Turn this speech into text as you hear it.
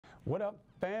What up,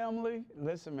 family?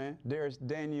 Listen, man, Dharius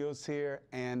Daniels here,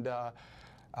 and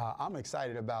I'm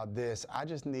excited about this. I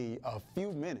just need a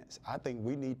few minutes. I think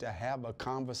we need to have a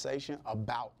conversation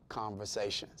about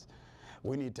conversations.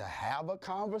 We need to have a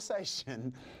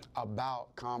conversation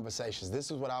about conversations. This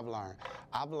is what I've learned.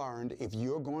 I've learned if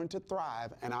you're going to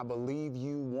thrive, and I believe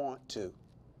you want to,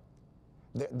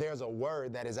 there's a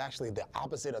word that is actually the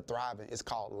opposite of thriving. It's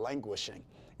called languishing.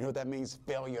 You know what that means?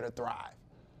 Failure to thrive.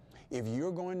 If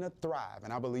you're going to thrive,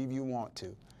 and I believe you want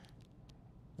to,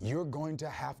 you're going to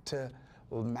have to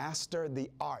master the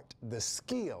art, the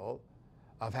skill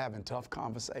of having tough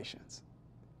conversations.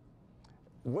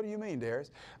 What do you mean,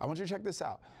 Dharius? I want you to check this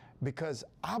out, because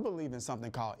I believe in something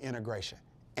called integration.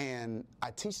 And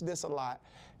I teach this a lot,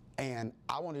 and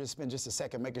I want to just spend just a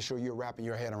second making sure you're wrapping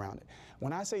your head around it.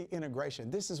 When I say integration,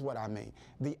 this is what I mean.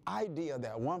 The idea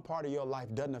that one part of your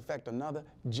life doesn't affect another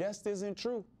just isn't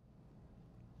true.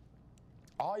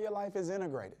 All your life is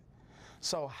integrated.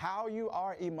 So how you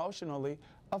are emotionally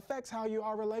affects how you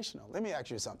are relational. Let me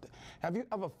ask you something. Have you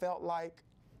ever felt like,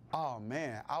 oh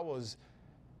man, I was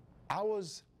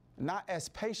not as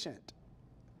patient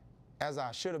as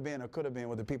I should have been or could have been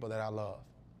with the people that I love?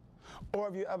 Or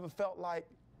have you ever felt like,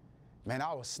 man,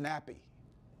 I was snappy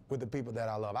with the people that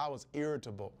I love. I was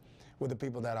irritable with the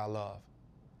people that I love.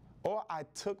 Or I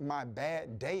took my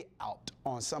bad day out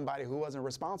on somebody who wasn't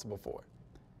responsible for it.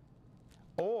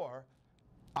 Or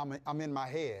I'm in my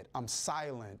head, I'm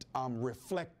silent, I'm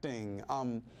reflecting,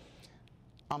 I'm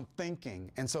thinking.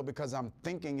 And so because I'm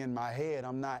thinking in my head,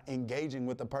 I'm not engaging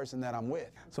with the person that I'm with.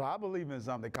 So I believe in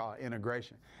something called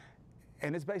integration.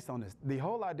 And it's based on this. The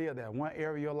whole idea that one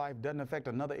area of your life doesn't affect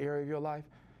another area of your life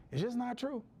is just not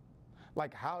true.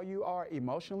 Like how you are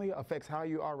emotionally affects how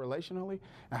you are relationally,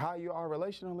 and how you are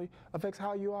relationally affects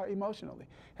how you are emotionally.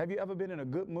 Have you ever been in a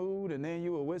good mood and then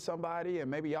you were with somebody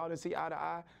and maybe y'all didn't see eye to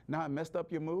eye, now it messed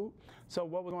up your mood? So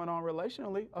what was going on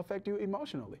relationally affect you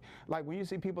emotionally? Like when you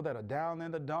see people that are down in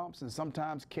the dumps and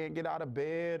sometimes can't get out of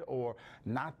bed or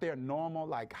not their normal,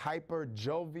 like hyper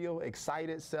jovial,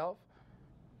 excited self,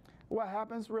 what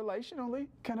happens relationally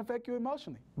can affect you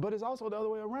emotionally. But it's also the other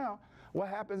way around. What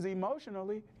happens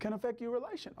emotionally can affect you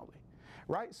relationally,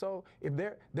 right? So if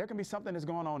there can be something that's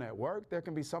going on at work, there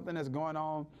can be something that's going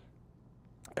on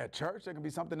at church, there can be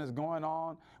something that's going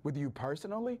on with you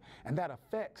personally, and that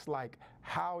affects like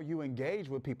how you engage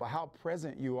with people, how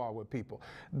present you are with people.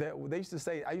 They used to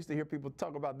say, I used to hear people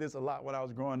talk about this a lot when I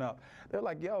was growing up. They're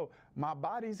like, yo, my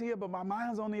body's here, but my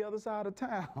mind's on the other side of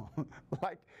town.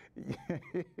 Like,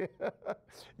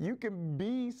 you can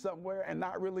be somewhere and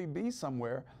not really be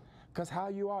somewhere, because how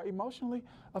you are emotionally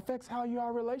affects how you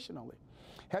are relationally.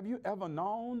 Have you ever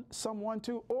known someone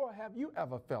to, or have you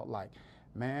ever felt like,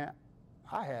 man,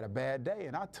 I had a bad day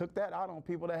and I took that out on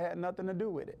people that had nothing to do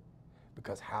with it?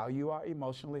 Because how you are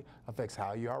emotionally affects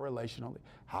how you are relationally.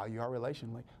 How you are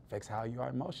relationally affects how you are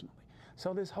emotionally.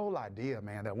 So this whole idea,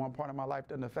 man, that one part of my life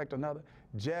doesn't affect another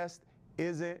just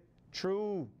isn't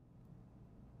true.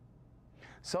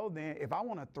 So then if I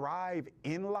want to thrive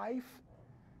in life,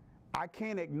 I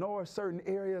can't ignore certain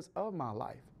areas of my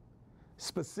life.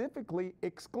 Specifically,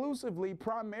 exclusively,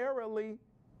 primarily,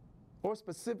 or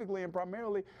specifically and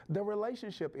primarily the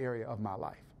relationship area of my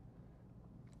life.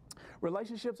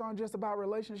 Relationships aren't just about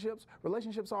relationships.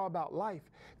 Relationships are about life,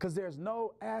 because there's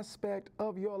no aspect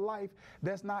of your life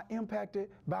that's not impacted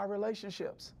by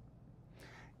relationships.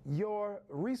 Your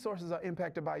resources are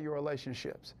impacted by your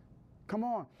relationships. Come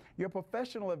on, your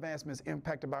professional advancement is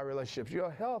impacted by relationships.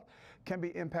 Your health can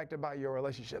be impacted by your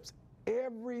relationships.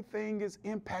 Everything is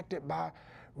impacted by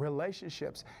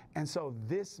relationships. And so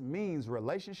this means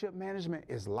relationship management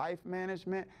is life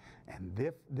management.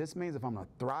 And this means if I'm going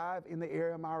to thrive in the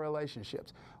area of my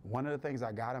relationships, one of the things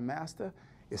I got to master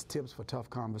is tips for tough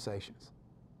conversations.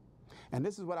 And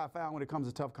this is what I found when it comes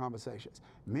to tough conversations.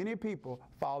 Many people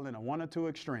fall into one or two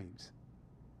extremes.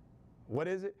 What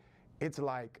is it? It's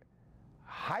like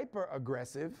hyper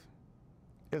aggressive.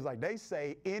 It's like they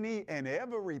say any and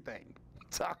everything.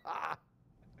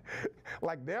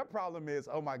 Like their problem is,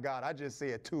 oh my God, I just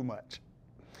said too much.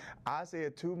 I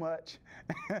said too much.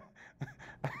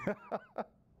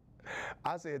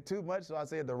 I said too much, so I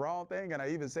said the wrong thing, and I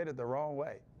even said it the wrong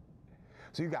way.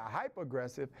 So you got hyper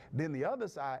aggressive. Then the other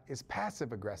side is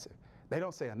passive aggressive. They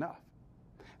don't say enough.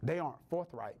 They aren't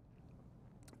forthright.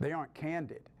 They aren't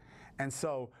candid. And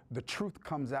so the truth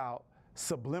comes out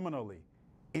subliminally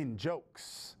in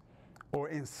jokes or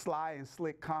in sly and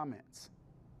slick comments.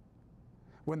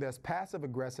 When there's passive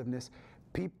aggressiveness,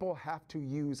 people have to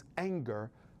use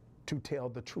anger to tell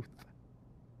the truth.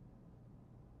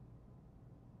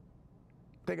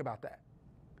 Think about that.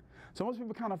 So most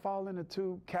people kind of fall into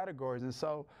two categories, and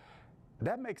so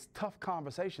that makes tough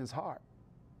conversations hard.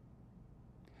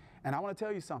 And I want to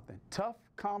tell you something. Tough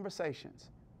conversations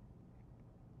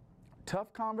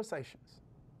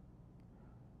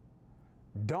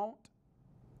don't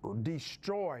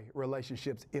destroy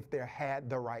relationships if they're had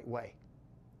the right way.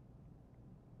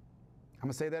 I'm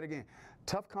going to say that again.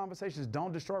 Tough conversations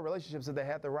don't destroy relationships if they're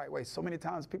had the right way. So many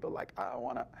times people are like, I don't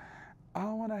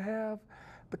want to have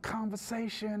the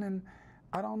conversation, and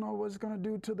I don't know what it's going to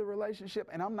do to the relationship.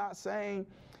 And I'm not saying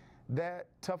that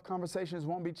tough conversations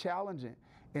won't be challenging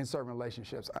in certain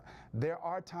relationships. There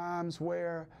are times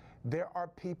where there are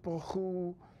people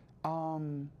who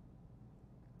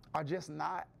are just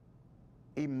not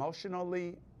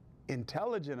emotionally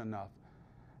intelligent enough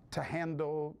to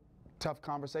handle tough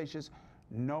conversations,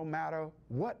 no matter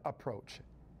what approach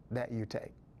that you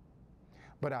take.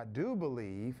 But I do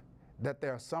believe that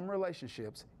there are some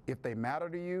relationships, if they matter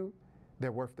to you,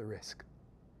 they're worth the risk.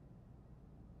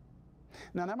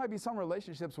 Now, there might be some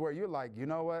relationships where you're like, you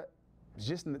know what,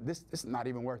 this is not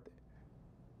even worth it.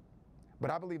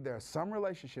 But I believe there are some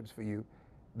relationships for you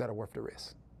that are worth the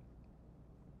risk.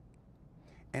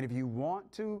 And if you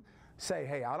want to say,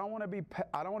 hey, I don't want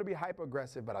to be hyper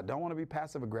aggressive, but I don't want to be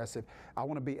passive aggressive. I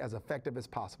want to be as effective as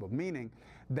possible. Meaning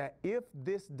that if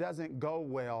this doesn't go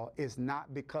well, it's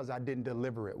not because I didn't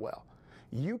deliver it well.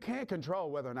 You can't control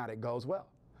whether or not it goes well.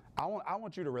 I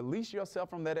want you to release yourself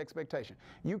from that expectation.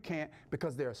 You can't,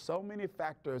 because there are so many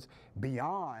factors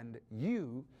beyond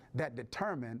you that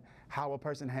determine how a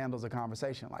person handles a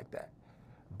conversation like that.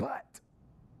 But,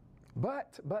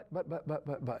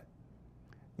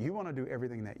 you want to do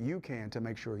everything that you can to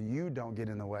make sure you don't get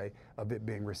in the way of it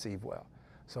being received well.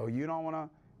 So you don't want to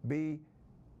be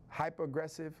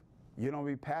hyper-aggressive. You don't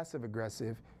want to be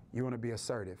passive-aggressive. You want to be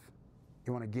assertive.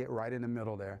 You want to get right in the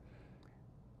middle there.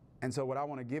 And so what I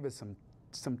want to give is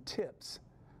some tips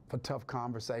for tough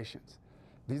conversations.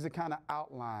 These are kind of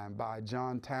outlined by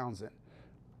John Townsend.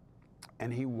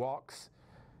 And he walks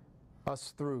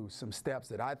us through some steps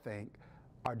that I think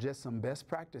are just some best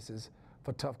practices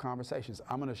for tough conversations.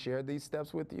 I'm going to share these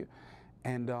steps with you,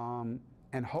 and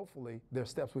hopefully they're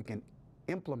steps we can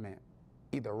implement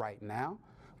either right now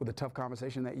with a tough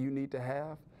conversation that you need to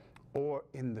have, or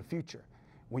in the future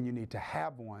when you need to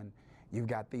have one. You've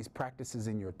got these practices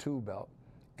in your tool belt,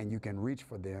 and you can reach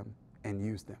for them and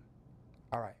use them.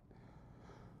 All right.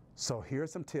 So here are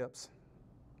some tips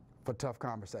for tough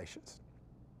conversations.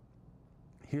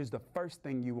 Here's the first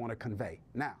thing you want to convey.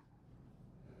 Now,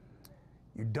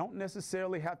 you don't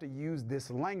necessarily have to use this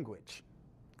language.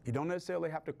 You don't necessarily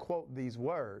have to quote these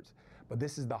words, but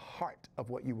this is the heart of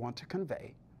what you want to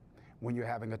convey when you're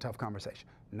having a tough conversation.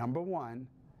 Number one,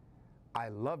 I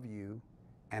love you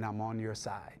and I'm on your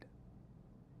side.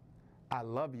 I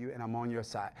love you and I'm on your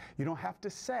side. You don't have to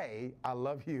say, I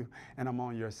love you and I'm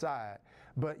on your side,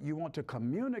 but you want to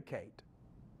communicate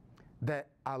that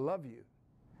I love you,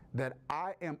 that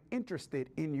I am interested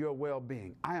in your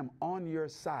well-being. I am on your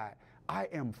side. I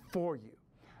am for you.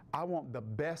 I want the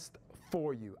best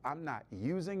for you. I'm not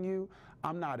using you.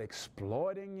 I'm not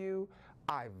exploiting you.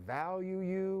 I value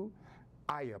you.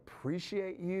 I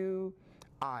appreciate you.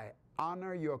 I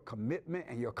honor your commitment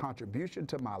and your contribution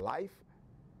to my life.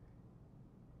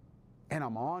 And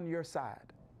I'm on your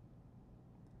side.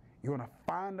 You want to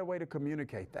find a way to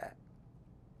communicate that.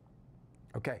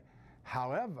 Okay.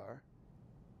 However,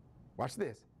 watch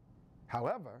this.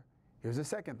 However, here's the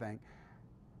second thing.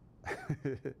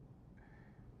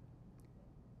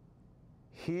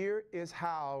 Here is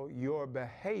how your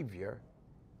behavior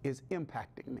is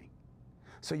impacting me.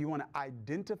 So you want to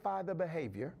identify the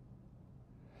behavior,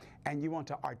 and you want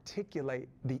to articulate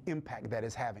the impact that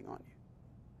it's having on you.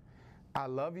 I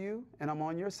love you and I'm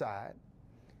on your side,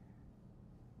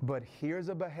 but here's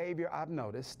a behavior I've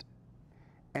noticed,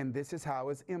 and this is how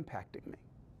it's impacting me.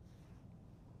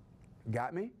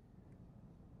 Got me?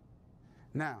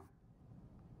 Now,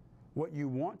 what you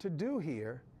want to do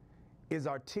here is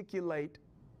articulate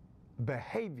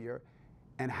behavior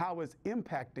and how it's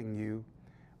impacting you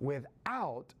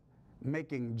without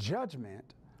making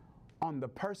judgment on the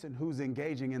person who's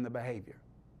engaging in the behavior.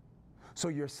 So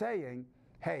you're saying,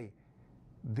 hey,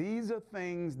 these are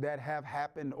things that have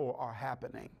happened or are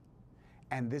happening,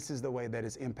 and this is the way that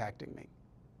it's impacting me.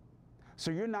 So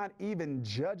you're not even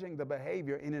judging the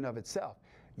behavior in and of itself.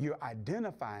 You're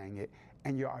identifying it,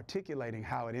 and you're articulating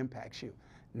how it impacts you.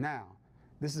 Now,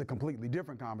 this is a completely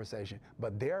different conversation,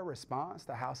 but their response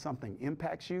to how something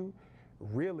impacts you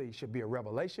really should be a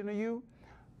revelation to you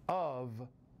of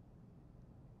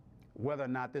whether or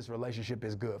not this relationship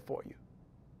is good for you.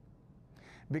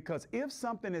 Because if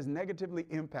something is negatively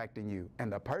impacting you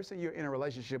and the person you're in a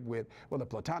relationship with, whether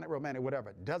platonic, romantic,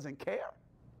 whatever, doesn't care,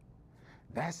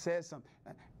 that says something.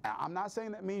 I'm not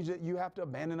saying that means that you have to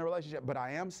abandon the relationship, but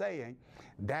I am saying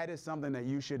that is something that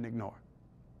you shouldn't ignore.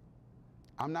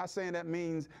 I'm not saying that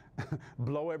means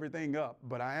blow everything up,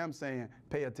 but I am saying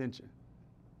pay attention.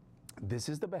 This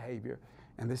is the behavior,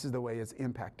 and this is the way it's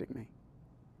impacting me.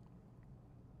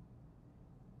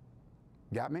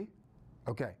 Got me?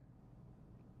 Okay.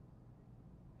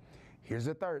 Here's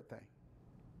the third thing.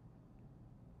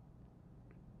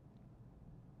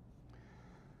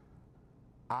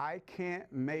 I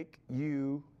can't make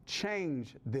you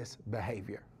change this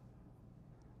behavior,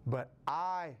 but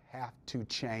I have to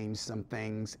change some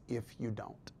things if you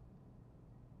don't.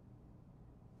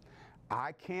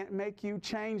 I can't make you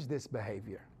change this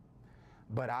behavior,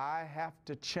 but I have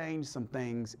to change some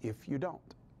things if you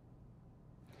don't.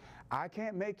 I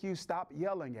can't make you stop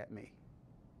yelling at me,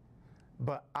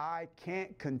 but I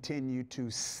can't continue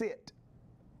to sit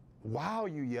while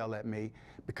you yell at me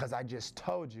because I just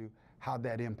told you how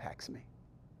that impacts me.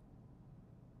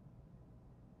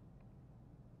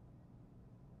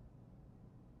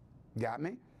 Got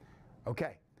me?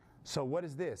 Okay, so what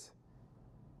is this?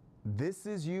 This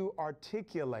is you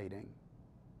articulating,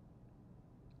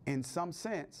 in some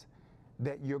sense,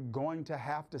 that you're going to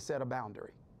have to set a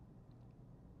boundary.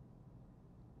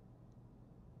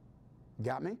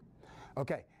 Got me?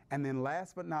 Okay, and then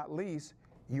last but not least,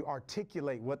 you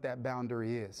articulate what that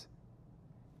boundary is.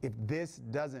 If this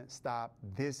doesn't stop,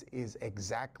 this is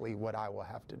exactly what I will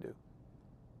have to do.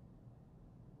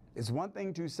 It's one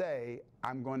thing to say,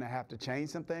 I'm going to have to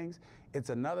change some things. It's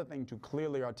another thing to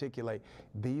clearly articulate,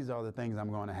 these are the things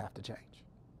I'm going to have to change.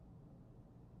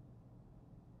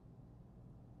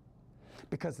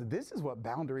 Because this is what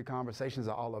boundary conversations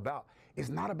are all about. It's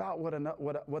not about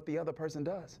what the other person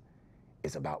does.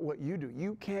 It's about what you do.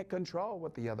 You can't control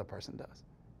what the other person does.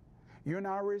 You're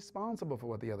not responsible for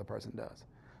what the other person does,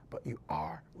 but you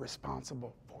are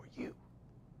responsible for you.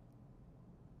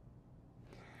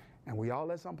 And we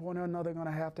all at some point or another are going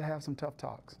to have some tough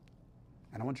talks.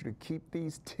 And I want you to keep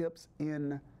these tips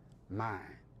in mind,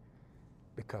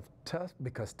 because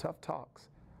tough talks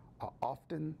are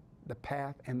often the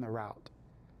path and the route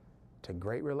to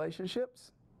great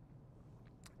relationships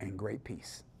and great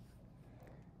peace.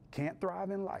 Can't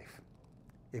thrive in life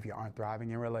if you aren't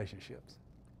thriving in relationships,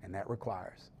 and that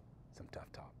requires some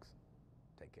tough talk.